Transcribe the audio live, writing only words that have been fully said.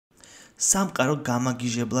სამყარო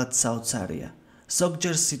გამაგიჟებლად საოცარია.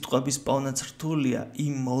 ზოგჯერ სიტყვების პოვნაც რთულია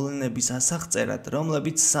იმ მოვლენების ასაღწერად,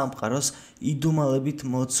 რომლებიც სამყაროს იდუმალებით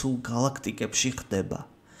მოცულ გალაქტიკებში ხდება.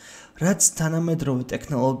 რაც თანამედროვე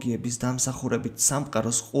ტექნოლოგიების დამსახურებით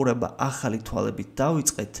სამყაროს ყურება ახალი თვალებით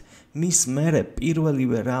დავიწყეთ, მის მერე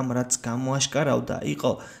პირველივე რამ, რაც გამოაშკარავდა,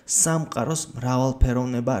 იყო სამყაროს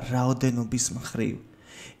მრავალფეროვნება რაოდენობის მხრივ,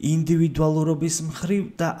 ინდივიდუალურობის მხრივ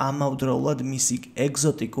და ამავდროულად მისი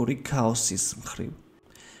ეგზოტიკური ქაოსის მხრივ.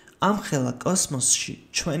 ამხელა კოსმოსში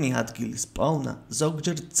ჩვენი ადგილის პოვნა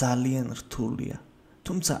ზოგჯერ ძალიან რთულია.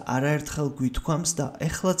 თუმცა არაერთხელ გვითქვამს და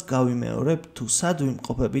ეხლაც გავიმეორებ თუ სად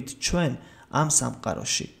ვიმყოფებით ჩვენ ამ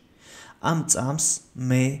სამყაროში. ამ წამს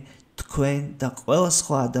მე, თქვენ და ყველა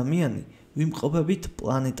სხვა ადამიანი ვიმყოფებით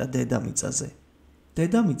პლანეტა დედამიწაზე.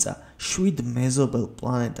 დედამიწა 7 მეზობელ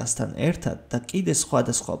პლანეტასთან ერთად და კიდე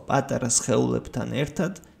სხვადასხვა პატარა სხეულებთან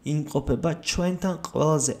ერთად იმყოფება ჩვენთან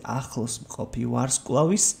ყველაზე ახლოს მყოფი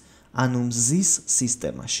ვარსკვლავის, ანუ მზის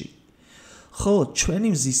სისტემაში. ხოლო ჩვენი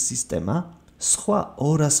მზის სისტემა სხვა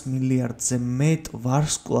 200 მილიარდზე მეტ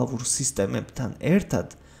ვარსკვლავურ სისტემებთან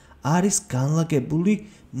ერთად არის განლაგებული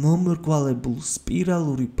მომრგვალებულ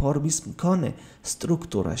სპირალური ფორმის მქონე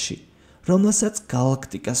სტრუქტურაში, რომელსაც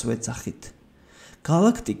გალაქტიკას ვეძახით.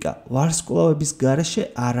 გალაქტიკა ვარსკვლავების გარეშე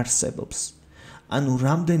არ არსებობს. ანუ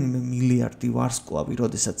რამდენიმე მილიარდი ვარსკვლავი,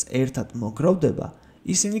 როდესაც ერთად მოგროვდება,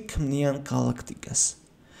 ისინი ქმნიან გალაქტიკას.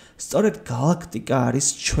 სწორედ გალაქტიკა არის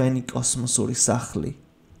ჩვენი კოსმოსური სახლი.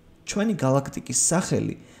 ჩვენი გალაქტიკის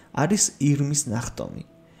სახელი არის ირმის ნახტომი,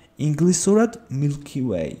 ინგლისურად Milky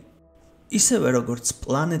Way. ისევე როგორც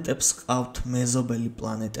პლანეტებს ყავთ მეზობელი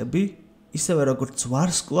პლანეტები, ისევე როგორც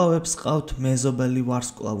ვარსკვლავებს ყავთ მეზობელი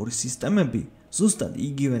ვარსკვლავური სისტემები, ზუსტად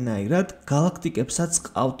იგივენაირად გალაქტიკებსაც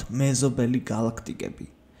ყავთ მეზობელი გალაქტიკები.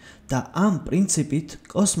 და ამ პრინციპით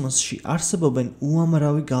კოსმოსში არსებობენ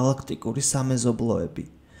უამრავი გალაქტიკური სამეზობლოები,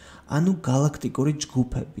 ანუ გალაქტიკური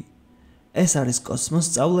ჯგუფები. ეს არის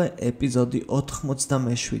კოსმოსcavle ეპიზოდი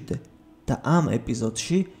 97 და ამ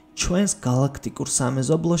ეპიზოდში ჩვენს გალაქტიკურ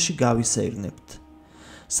სამეზობლოში გავისეირნებთ.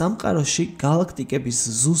 სამყაროში გალაქტიკების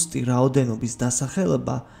ზუსტი რაოდენობის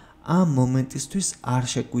დასახელება ამ მომენტისთვის არ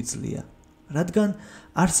შეგვიძლია, რადგან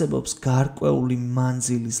არსებობს გარკვეული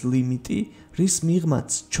მანძილის ლიმიტი, რის მიღმაც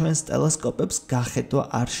ჩვენს ტელესკოპებს გახედვა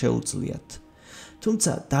არ შეუძლიათ.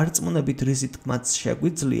 თუმცა დარწმუნებით რისი თქმაც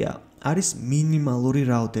შეგვიძლია, არის მინიმალური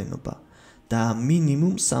რაოდენობა და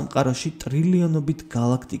მინიმუმ სამყაროში ტრილიონობით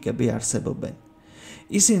გალაქტიკები არსებობენ.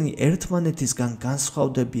 ისინი ერთმანეთისგან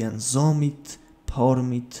განსხვავდებიან ზომით,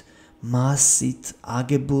 ფორმით, მასით,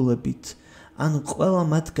 აგებულებით, ანუ ყველა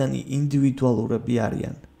მათგანი ინდივიდუალურები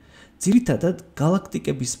არიან. ძირითადად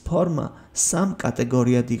გალაქტიკების ფორმა 3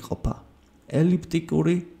 კატეგორიად იყოფა: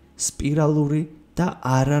 ელიფტიკური, სპირალური და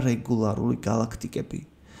არარეგულარული გალაქტიკები.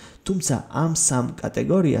 თუმცა ამ 3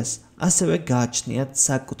 კატეგორიას ასევე გააჩნიათ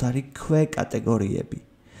საკუთარი ქვეკატეგორიები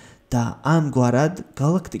და ამგვარად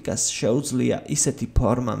გალაქტიკას შეუძლია ისეთი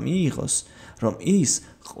ფორმა მიიღოს, რომ ის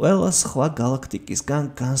ყველა სხვა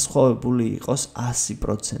გალაქტიკისგან განსხვავებული იყოს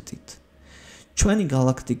 100%-ით. ჩვენი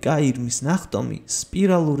გალაქტიკა ირმის ნახტომი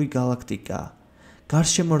სპირალური გალაქტიკაა,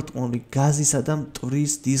 გარშემორტყმული გაზისა და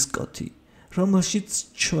მტვრის დისკოთი, რომელშიც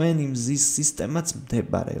ჩვენი მზის სისტემაც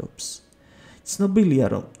მდებარეობს. ცნობილია,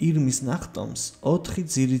 რომ ირმის ნახტომს 4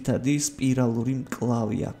 ძირითადი სპირალური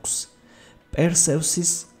მკლავი აქვს: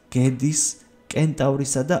 პერსევსის, გედის,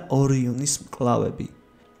 კენტავრისა და ორიონის მკლავები.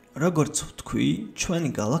 როგორც ვთქვი, ჩვენი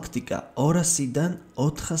გალაქტიკა 200-დან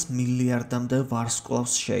 400 მილიარდამდე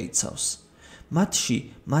ვარსკვლავს შეიცავს. მათში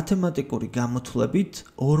მათემატიკური გამოთვლებით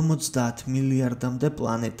 50 მილიარდამდე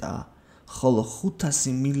პლანეტაა, ხოლო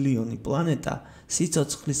 500 მილიონი პლანეტა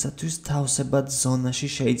სიცოცხლისათვის თავსებად ზონაში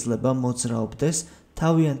შეიძლება მოძრაობდეს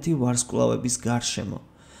თავიანთი ვარსკვლავების გარშემო,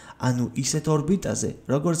 ანუ ისეთ ორბიტაზე,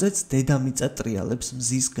 როგორზეც დედამიწა ტრიალებს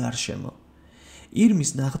მზის გარშემო.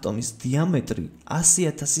 ირმის ნახტომის დიამეტრი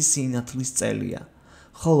 100,000 სინათლის წელია,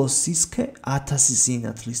 ხოლო სისქე 1000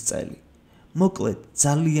 სინათლის წელი. მოკლედ,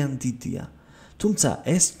 ძალიან დიდია. თუმცა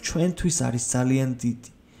ეს ჩვენთვის არის ძალიან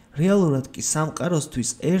დიდი. რეალურად კი სამყაროსთვის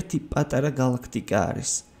ერთი პატარა გალაქტიკა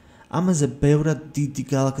არის. ამაზე ბევრად დიდი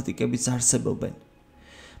გალაქტიკებიც არსებობენ.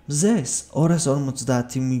 მზეს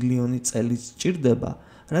 250 მილიონი წელი სჭირდება,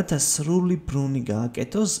 რათა სრული ბრუნი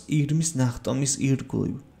გააკეთოს ირმის ნახტომის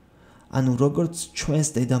ირგვლივ. ანუ როგორც ჩვენს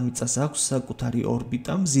დედამიწას აქვს საკუთარი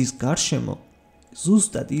ორბიტა მზის გარშემო,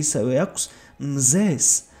 ზუსტად ისევე აქვს მზეს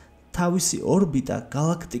თავისი ორბიტა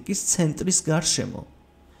გალაქტიკის ცენტრის გარშემო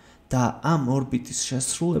და ამ ორბიტის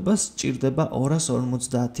შესრულებას სჭირდება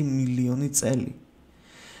 250 მილიონი წელი.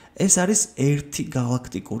 ეს არის ერთი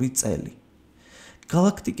გალაქტიკური წელი.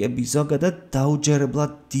 გალაქტიკები ზოგადად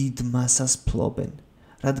დაუჯერებლად დიდ მასას ფლობენ,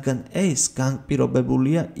 რადგან ეს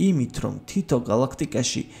განპირობებულია იმით, რომ თითო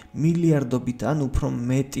გალაქტიკაში მილიარდობით ან უფრო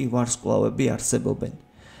მეტი ვარსკვლავები არსებობენ.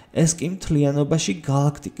 ეს კი მთლიანობაში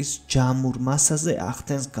გალაქტიკის ჯამურ მასაზე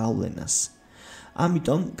ახდენს გავლენას.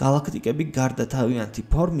 ამიტომ გალაქტიკები გარდა თავიანთი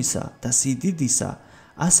ფორმისა და სიდიდისა,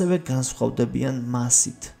 ასევე განსხვავდებიან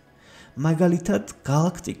მასით. მაგალითად,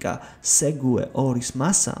 გალაქტიკა სეგუე 2-ის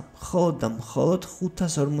მასა მხოლოდ და მხოლოდ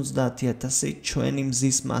 550,000 ჩვენი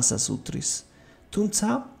მზის მასას უდრის. თუმცა,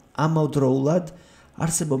 ამავდროულად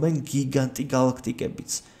არსებობენ გიგანტი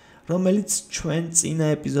გალაქტიკებიც, რომელიც ჩვენ წინა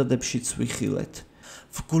ეპიზოდებშიც ვიხილეთ.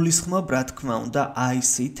 ვგულისხმობ, რა თქმა უნდა,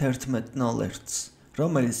 IC11-ს,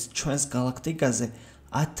 რომელიც ჩვენს გალაქტიკაზე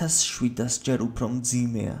 1700-ჯერ უფრო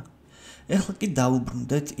მძიმეა. ეხლა კი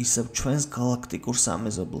დავუბრუნდეთ ისევ ჩვენს გალაქტიკურ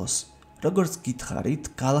სამეზობლოს. როგორც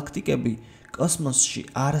გითხარით, გალაქტიკები კოსმოსში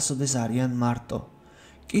არასოდეს არიან მარტო.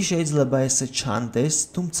 კი შეიძლება ესე ჩანდეს,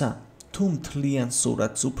 თუმცა თუ მთლიან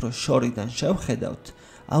სურათს უფრო შორიდან შევხედავთ,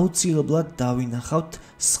 აუცილებლად დავინახავთ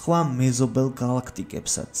სხვა მეზობელ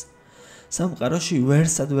გალაქტიკებსაც. სამყაროში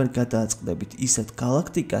ვერსად ვერ გადააწყდებით ისეთ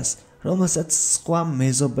გალაქტიკას, რომელსაც სხვა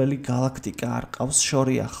მეზობელი გალაქტიკა არ ყავს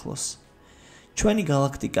შორი ახლოს. ჩვენი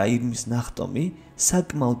გალაქტიკა ირმის ნახტომი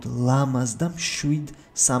საკმაოდ ლამაზ და მშვიდ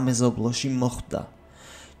სამეზობლოში მოხვდა.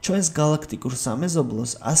 ჩვენს გალაქტიკურ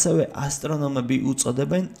სამეზობლოს ასევე ასტრონომები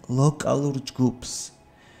უწოდებენ ლოკალურ ჯგუფს.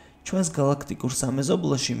 ჩვენს გალაქტიკურ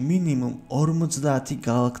სამეზობლოში მინიმუმ 50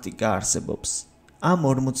 გალაქტიკა არსებობს. ამ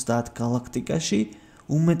 50 გალაქტიკაში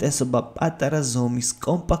უმეტესობა პატარა ზომის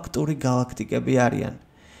კომპაქტური გალაქტიკები არიან.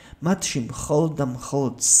 მათში მხოლოდ და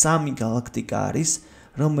მხოლოდ 3 გალაქტიკა არის,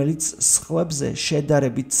 რომელიც სხვებზე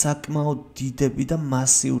შედარებით საკმაოდ დიდები და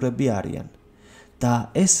მასიურები არიან. და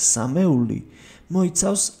ეს სამეული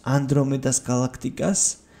მოიცავს ანდრომედას გალაქტიკას,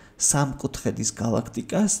 სამკუთხედის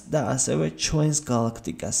გალაქტიკას და ასევე ჩვენს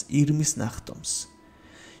გალაქტიკას, ირმის ნახტომს.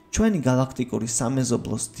 ჩვენი გალაქტიკური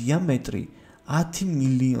სამეზობლოს დიამეტრი 10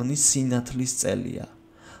 მილიონი სინათლის წელია,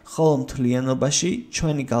 ხოლო მთლიანობაში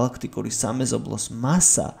ჩვენი გალაქტიკური სამეზობლოს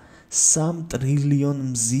მასა 3 ტრილიონ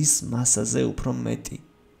მზის მასაზე უფრო მეტი.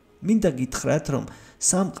 მინდა გითხრათ, რომ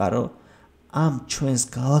სამყარო ამ ჩვენს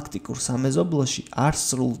გალაქტიკურ სამეზობლოში არ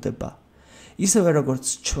სრულდება. ისევე როგორც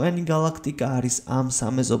ჩვენი გალაქტიკა არის ამ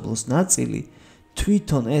სამეზობლოს ნაწილი,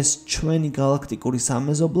 თვითონ ეს ჩვენი გალაქტიკური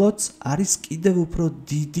სამეზობლოც არის კიდევ უფრო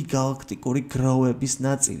დიდი გალაქტიკური გროვების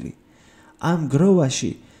ნაწილი. ამ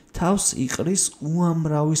გროვაში თავს იყრის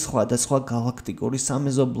უამრავი სხვადასხვა გალაქტიკური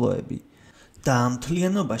სამეზობლოები და ამ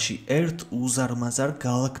მთლიანობაში ერთ უზარმაზარ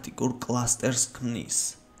გალაქტიკურ კლასტერს ქმნის,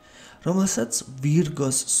 რომელსაც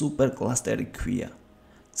ვირგოს სუპერკლასტერი ქვია.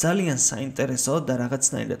 ძალიან საინტერესო და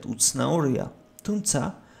რაღაცნაირად უცნაურია, თუმცა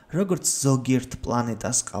როგორც ზოგიერთ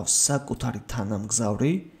პლანეტას ყავს საკუთარი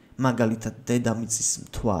თანამგზავრი, მაგალითად დედამიწის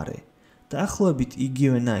მთვარე, დაახლოებით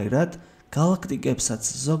იგივენაირად გალაქტიკებსაც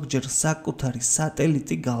ზოგჯერ საკუთარი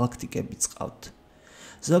სატელიტი გალაქტიკებიც ყავთ.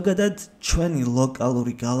 ზოგადად ჩვენი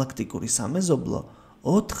ლოკალური გალაქტიკური სამეზობლო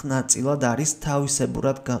 4 ნაწილად არის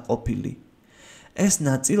თავისებურად გაყოფილი. ეს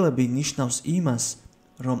ნაწილები ნიშნავს იმას,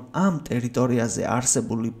 რომ ამ ტერიტორიაზე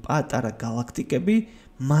არსებული პატარა გალაქტიკები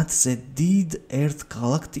მათზე დიდ ერთ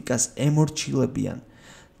გალაქტიკას ემორჩილებიან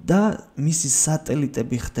და მისი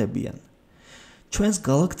სატელიტები ხდებიან. ჩვენს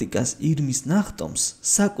გალაქტიკას ირმის ნახტომს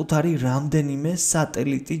საკუთარი რამდენიმე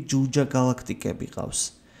სატელიტი ჯუჯა გალაქტიკები ყავს.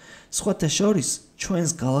 სხვათა შორის,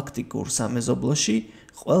 ჩვენს გალაქტიკურ სამეზობლოში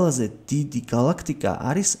ყველაზე დიდი გალაქტიკა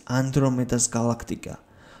არის ანდრომედას გალაქტიკა,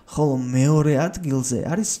 ხოლო მეორე ადგილზე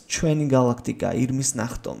არის ჩვენი გალაქტიკა ირმის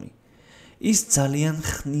ნახტომი. ის ძალიან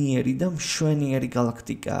ხნიერი და მშვენიერი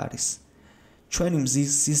გალაქტიკა არის. ჩვენი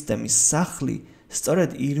მზის სისტემის სახლი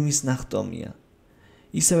სწორედ ირმის ნახტომია.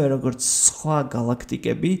 ისევე როგორც სხვა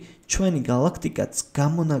გალაქტიკები, ჩვენი გალაქტიკაც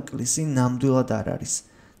გამონაკლისი ნამდვილად არ არის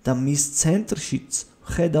და მის ცენტრშიც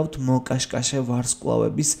ვხედავთ მოკაშკაშე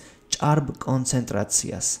ვარსკვლავების ჭარბ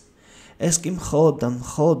კონცენტრაციას. ეს კი მხოლოდ და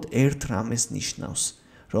მხოლოდ ერთ რამეს ნიშნავს,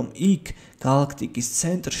 რომ იქ გალაქტიკის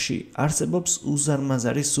ცენტრში არსებობს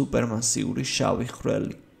უზარმაზარი სუპერმასიური შავი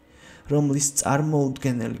ხვრელი, რომლის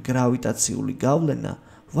წარმოუდგენელი გრავიტაციული გავლენა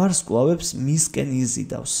ვარსკვლავებს მისკენ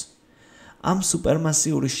იზიდავს. ამ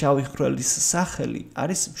სუპერმასიური შავი ხვრელის სახელი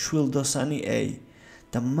არის მშვილდოსანი A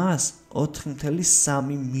და მას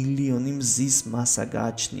 4.3 მილიონი მზის მასა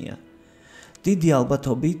გააჩნია. დიდი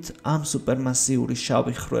ალბათობით ამ სუპერმასიური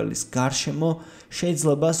შავი ხვრელის გარშემო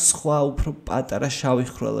შეიძლება სხვა უფრო პატარა შავი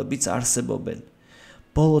ხვრელებიც არსებობენ.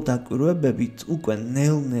 ბოლო დაკვირვებებით უკვე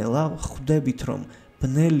ნელ-ნელა ხვდებით, რომ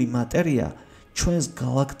ბნელი მატერია ჩვენს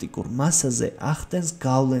გალაქტიკურ მასაზე ახდენს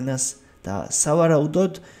გავლენას და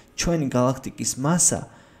სავარაუდოდ ჩვენი გალაქტიკის მასა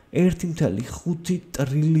 1.5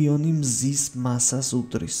 ტრილიონი მზის მასას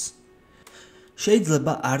უდრის.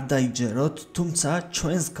 შეიძლება არ დაიჯეროთ, თუმცა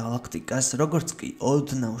ჩვენს გალაქტიკას, როგორც კი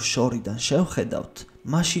ოდნავ შორიდან შევხედავთ,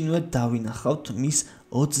 მაშინვე დავინახავთ მის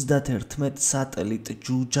 31 სატელიტ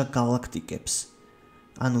ჯუჯა გალაქტიკებს.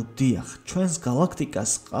 ანუ დიახ, ჩვენს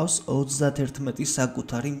გალაქტიკას ყავს 31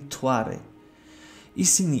 საკუთარი მთვარე.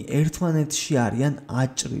 ისინი ერთმანეთში არიან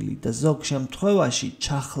აჭრილი და ზოგ შემთხვევაში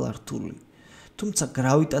ჩახლართული, თუმცა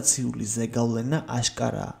გრავიტაციული ზეგავლენა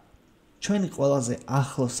აშკარაა. ჩვენი ყველაზე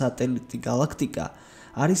ახლო სატელიტი გალაქტიკა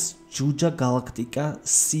არის ჯუჯა გალაქტიკა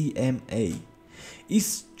CMA. ის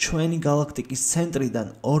ჩვენი გალაქტიკის ცენტრიდან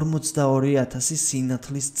 42,000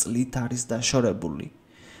 სინათლის წლით არის დაშორებული.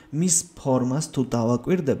 მის ფორმას თუ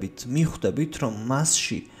დავაკვირდებით, მიხვდებით, რომ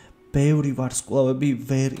მასში ბევრი ვარსკვლავები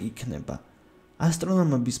ვერ იქნება.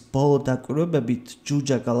 ასტრონომების ბოლო დაკვირვებებით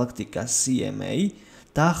ჯუჯა გალაქტიკა CMA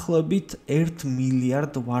დაახლოებით 1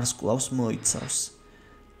 მილიარდ ვარსკვლავს მოიცავს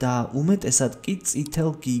და უმეტესად კი წითელ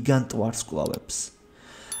გიგანტ ვარსკვლავებს.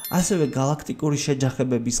 ასევე გალაქტიკური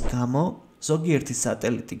შეჯახებების გამო ზოგიერთი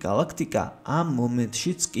სატელიტი გალაქტიკა ამ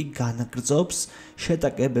მომენტშიც კი განაგრძობს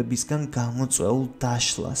შეტაკებებისგან გამოწვეულ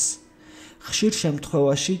დაშლას. ხშირ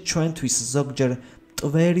შემთხვევაში ჩვენთვის ზოგჯერ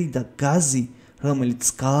მტვერი და გაზი, რომელიც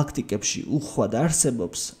გალაქტიკებში უხვად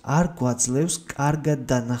არსებობს, არ გვაძლევს კარგად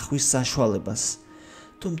დანახვის საშუალებას.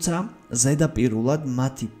 თუმცა ზედაპირულად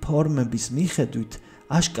მათი ფორმების მიხედვით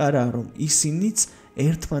აშკარაა, რომ ისინიც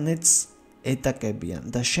ერთმანეთს ეტაკებიან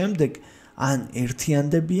და შემდეგ ან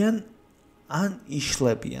ერთიანდებიან, ან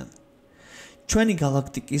იშლებიან. ჩვენი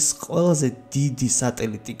გალაქტიკის ყველაზე დიდი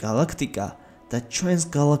სატელიტი გალაქტიკა და ჩვენს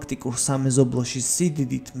გალაქტიკურ სამეზობლოში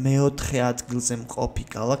სიდიდით მეოთხე ადგილზე მყოფი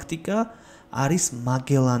გალაქტიკა არის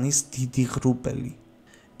მაგელანის დიდი ღრუბელი.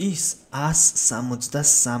 ის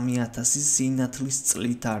 163,000 სინათლის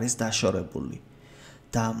წლით არის დაშორებული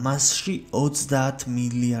და მასში 30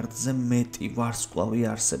 მილიარდზე მეტი ვარსკვლავი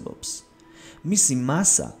არსებობს. მისი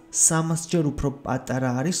მასა 300-ჯერ უფრო პატარა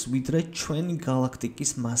არის ვიდრე ჩვენი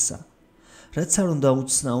გალაქტიკის მასა. რაც არ უნდა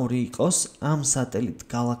უცნაური იყოს, ამ სატელიტ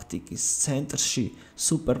გალაქტიკის ცენტრში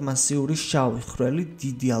სუპერმასიური შავი ხვრელი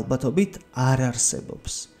დიდი ალბათობით არ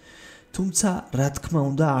არსებობს. თუმცა, რა თქმა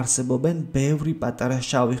უნდა, არსებობენ ბევრი პატარა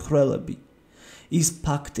შავი ხვრელები. ის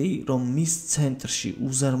ფაქტი, რომ მის ცენტრში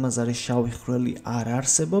უზარმაზარი შავი ხვრელი არ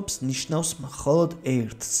არსებობს, ნიშნავს მხოლოდ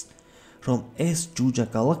ერთს, რომ ეს ჯუჯა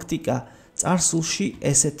გალაქტიკა წარსულში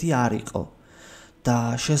ესეთი არ იყო და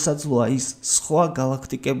შესაძლოა ის სხვა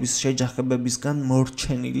გალაქტიკების შეჯახებებისგან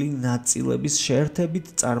მორჩენილი ნაწილების შეერთებით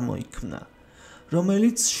წარმოიქმნა,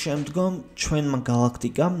 რომელიც შემდგომ ჩვენმა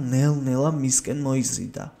გალაქტიკამ ნელ-ნელა მისკენ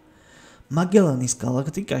მოიზრიდა. მაგელანის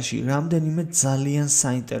გალაქტიკაში რამდენიმე ძალიან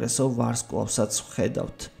საინტერესო ვარსკვლავსაც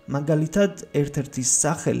ვხედავთ. მაგალითად, ერთ-ერთის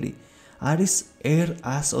სახელი არის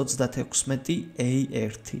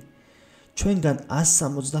R136A1. ჩვენგან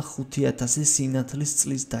 165,000 სინათლის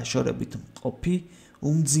წლის დაშორებით მყოფი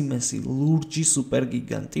უმძიმესი ლურჯი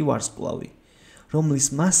სუპერგიგანტი ვარსკვლავი, რომლის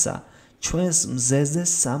მასა ჩვენს მზეზე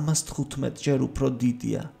 315-ჯერ უფრო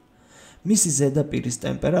დიდია. მისი ზედაპირის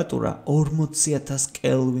ტემპერატურა 40,000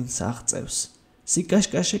 კელვინს აღწევს.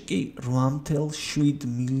 სიკაშკაშე კი 8.7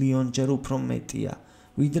 მილიონჯერ უფრო მეტია,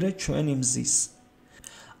 ვიდრე ჩვენი მზის.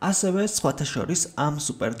 ასევე სხვათა შორის ამ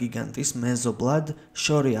სუპერგიგანტის მეზობლად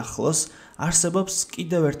შორი ახლოს არსებობს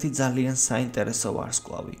კიდევ ერთი ძალიან საინტერესო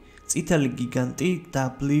ვარსკვლავი, წითელი გიგანტი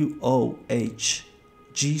WOH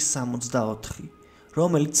G64,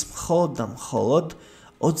 რომელიც მხოლოდ და მხოლოდ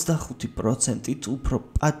 25%-ით უფრო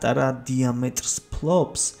პატარა დიამეტრს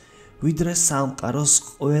ფლობს, ვიდრე სამყაროს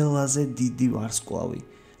ყველაზე დიდი ვარსკვლავი,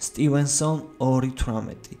 სტივენსონ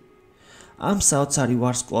 218. ამ საოცარი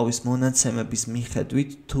ვარსკვლავის მონაცემების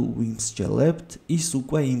მიხედვით თუ ვიმსჯელებთ, ის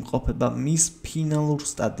უკვე იმყოფება მის ფინალურ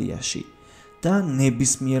სტადიაში და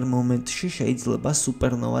ნებისმიერ მომენტში შეიძლება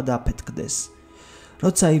სუპერნოვა დაფეთქდეს.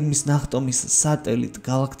 როცა იმის ნახტომის სატელიტ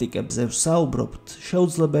გალაქტიკებზე ვსაუბრობთ,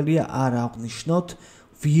 შეუძლებელია არ აღვნიშნოთ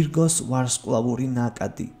ვირგოს ვარსკვლავური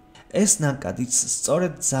ნაკადი. ეს ნაკადიც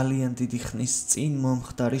სწორედ ძალიან დიდი ხნის წინ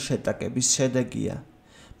მომხდარი შეტაკების შედეგია.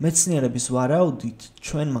 მეცნიერების ვარაუდით,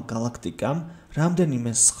 ჩვენმა გალაქტიკამ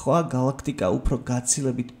რამდენიმე სხვა გალაქტიკა უფრო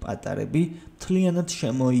გაცილებით პატარები მთლიანად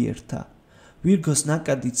შემოიერთა. ვირგოს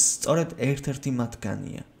ნაკადიც სწორედ ერთ-ერთი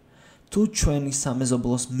მათგანია. თუ ჩვენი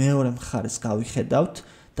სამეზობლოს მეორე მხარეს გავიხედავთ,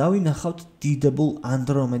 დავინახავთ დიდებულ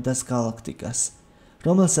ანდრომედას გალაქტიკას,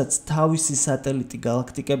 რომელსაც თავისი სატელიტი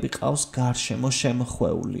გალაქტიკები ყავს გარშემო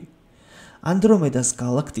შემოხვეული. ანდრომედას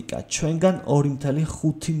გალაქტიკა ჩვენგან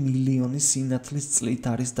 2.5 მილიონი სინათლის წლით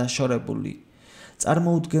არის დაშორებული.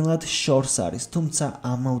 წარმოუდგენლად შორს არის, თუმცა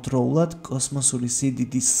ამავდროულად კოსმოსური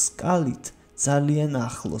სიდიდის სკალით ძალიან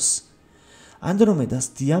ახლოს. ანდრომედას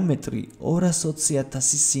დიამეტრი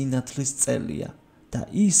 220,000 სინათლის წელია და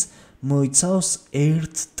ის მოიცავს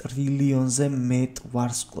 1 ტრილიონზე მეტ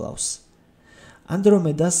ვარსკვლავს.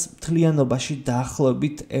 ანდრომედას მთლიანობაში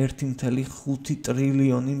დაახლოებით 1,5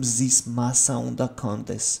 ტრილიონი მზის მასა უნდა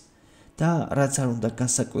ჰქონდეს და რაც არ უნდა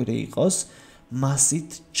გასაკვირი იყოს, მასით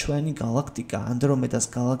ჩვენი გალაქტიკა ანდრომედას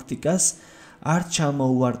გალაქტიკას არ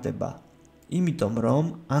ჩამოუვარდება, იმიტომ რომ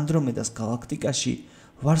ანდრომედას გალაქტიკაში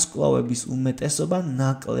ვარსკვლავების უმეტესობა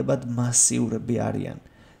ნაკლებად მასიურები არიან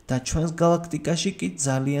და ჩვენს გალაქტიკაში კი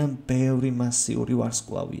ძალიან ბევრი მასიური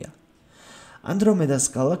ვარსკვლავია. ანდრომედას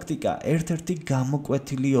გალაქტიკა ერთ-ერთი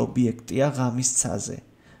გამოკვეთილი ობიექტია ღამის ცაზე.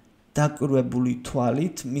 დაკვირვებული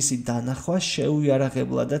თვალით მისი დანახვა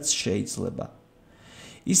შეუიარაღებლადაც შეიძლება.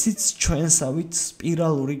 ისიც ჩვენსავით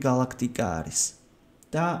სპირალური გალაქტიკა არის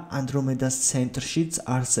და ანდრომედას ცენტრშიც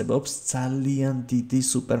არსებობს ძალიან დიდი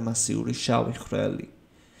სუპერმასიური შავი ხვრელი.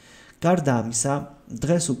 გარდა ამისა,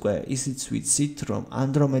 დღეს უკვე ისიც ვიცით, რომ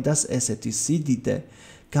ანდრომედას ესეთი სიდიდე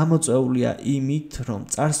გამოწვეულია იმით, რომ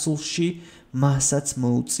წარსულში მასაც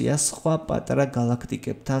მოუწია სხვა პატარა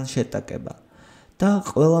გალაქტიკებთან შეტაკება და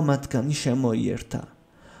ყველა მათგანი შემოიერთა.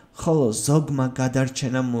 ხოლო ზოგმა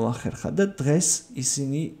გადარჩენა მოვახერხა და დღეს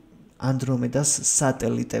ისინი ანდრომედას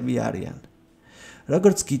სატელიტები არიან.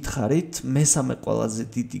 როგორც გითხარით, მესამე ყველაზე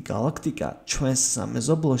დიდი გალაქტიკა ჩვენს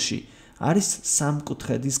სამეზობლოში არის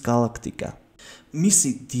სამკუთხედის გალაქტიკა. მისი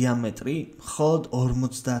დიამეტრი მხოლოდ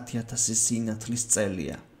 50,000 სინათლის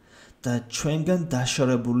წელია და ჩვენგან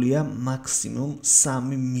დაშორებულია მაქსიმუმ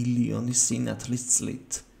 3 მილიონი სინათლის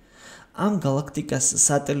წლით. ამ გალაქტიკას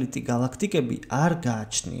სატელიტი გალაქტიკები არ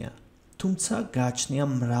გააჩნია, თუმცა გააჩნია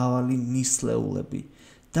მრავალი ნისლეულები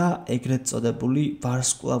და ეგრეთ წოდებული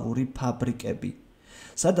ვარსკვლავური ფაბრიკები,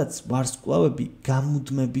 სადაც ვარსკვლავები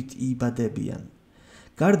გამუდმებით იბადებიან.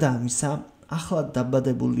 გარდა ამისა, ახლად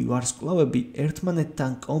დაბადებული ვარსკვლავები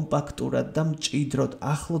ერთმანეთთან კომპაქტურად და მჭიდროდ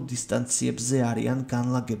ახლო დისტანციებზე არიან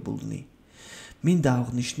განლაგებულნი. მინდა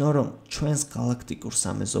აღვნიშნო, რომ ჩვენს გალაქტიკურ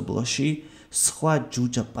სამეზობლოში სხვა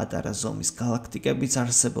ჯუჯა პატარა ზომის გალაქტიკებიც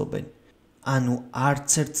არსებობენ. ანუ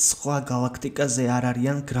არც ერთ სხვა გალაქტიკაზე არ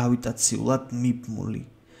არიან გრავიტაციულად მიბმული.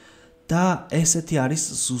 და ესეთი არის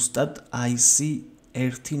ზუსტად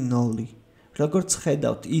IC10. როგორც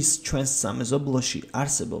ხედავთ, ის ჩვენს სამეზობლოში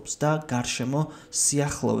არსებობს და გარშემო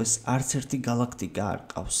სიახლოვეს არც ერთი გალაქტიკა არ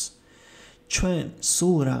ყავს. ჩვენ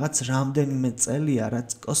სულ რაღაც რამდენიმე წელია, რაც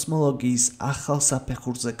კოსმოლოგიის ახალ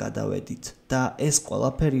საფეხურზე გადავედით და ეს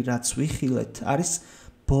ყველაფერი, რაც ვიხილეთ, არის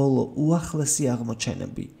ბოლო უახლესი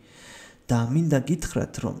აღმოჩენები. და მინდა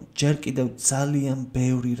გითხრათ, რომ ჯერ კიდევ ძალიან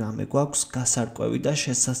ბევრი რამე გვაქვს გასარკვევი და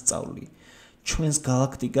შესასწავლი. ჩვენს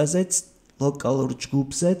გალაქტიკაზეც, ლოკალურ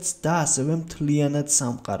ჯგუფზეც და ასევე მთლიანად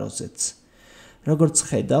სამყაროზეც. როგორც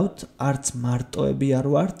ხედავთ, არც მარტოები არ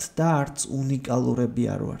ვართ და არც უნიკალურები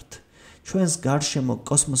არ ვართ. ჩვენს გარშემო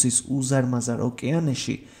კოსმოსის უზარმაზარ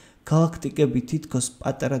ოკეანეში გალაქტიკები თითქოს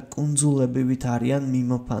პატარა კუნძულებივით არიან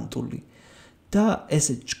მიმოფანტული და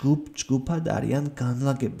ესე ჯგუფ-ჯგუფად არიან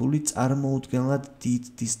განლაგებული წარმოუდგენლად დიდ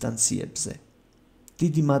დისტანციებზე.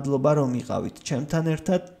 დიდი მადლობა, რომ იყავით ჩემთან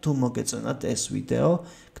ერთად. თუ მოგეწონათ ეს ვიდეო,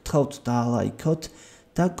 გთხოვთ დაალაიქოთ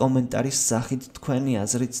და კომენტარის სახით თქვენი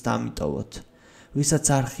აზრიც დამიტოვოთ. ვისაც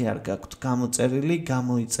არხი არ გაქვთ გამოწერილი,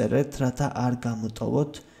 გამოიწერეთ, რათა არ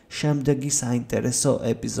გამოტოვოთ შემდეგი საინტერესო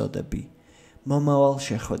ეპიზოდები. მომავალ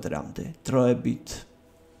შეხვედრამდე, დროებით.